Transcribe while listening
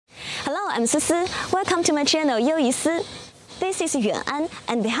I'm Sisi. Welcome to my channel, Yuan'an. This is Yuan'an,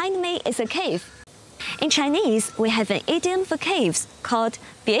 and behind me is a cave. In Chinese, we have an idiom for caves called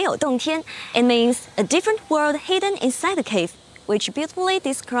别有洞天. It means a different world hidden inside the cave, which beautifully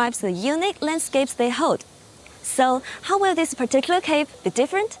describes the unique landscapes they hold. So, how will this particular cave be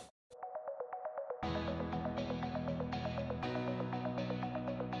different?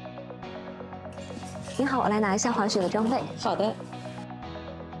 您好，我来拿一下滑雪的装备。好的。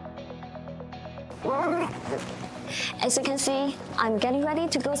As you can see, I'm getting ready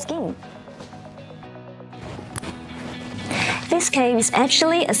to go skiing. This cave is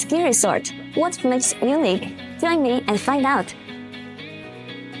actually a ski resort. What makes it unique? Join me and find out.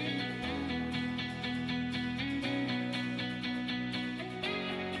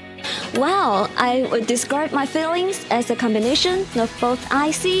 Well, I would describe my feelings as a combination of both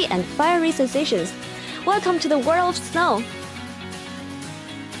icy and fiery sensations. Welcome to the world of snow.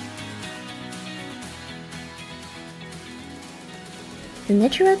 The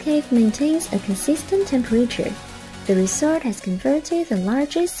natural cave maintains a consistent temperature. The resort has converted the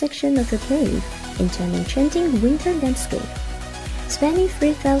largest section of the cave into an enchanting winter landscape. Spanning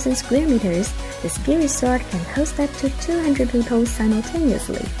 3,000 square meters, the ski resort can host up to 200 people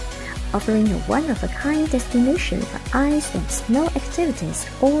simultaneously, offering a one-of-a-kind destination for ice and snow activities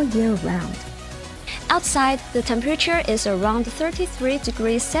all year round. Outside, the temperature is around 33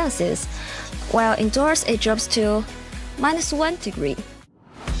 degrees Celsius, while indoors it drops to -1 degree.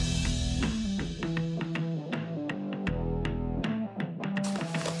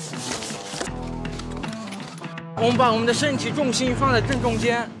 我们把我们的身体重心放在正中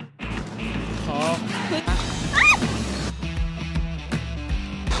间。好。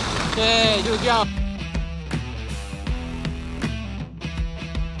对，就这样。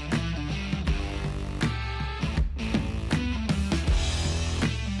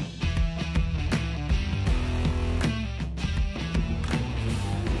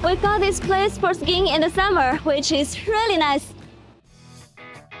We got this place for skiing in the summer, which is really nice.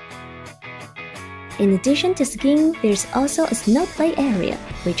 In addition to skiing, there's also a snow play area,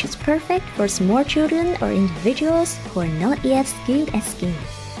 which is perfect for small children or individuals who are not yet skilled at skiing.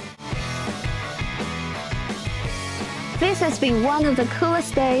 This has been one of the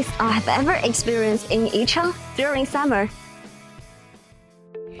coolest days I have ever experienced in Yichang during summer.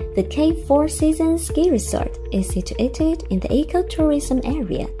 The Cave Four Seasons Ski Resort is situated in the ecotourism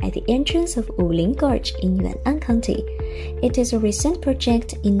area at the entrance of Wuling Gorge in Yuan'an County. It is a recent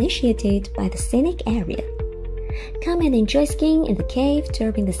project initiated by the scenic area. Come and enjoy skiing in the cave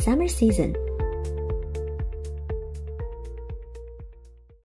during the summer season.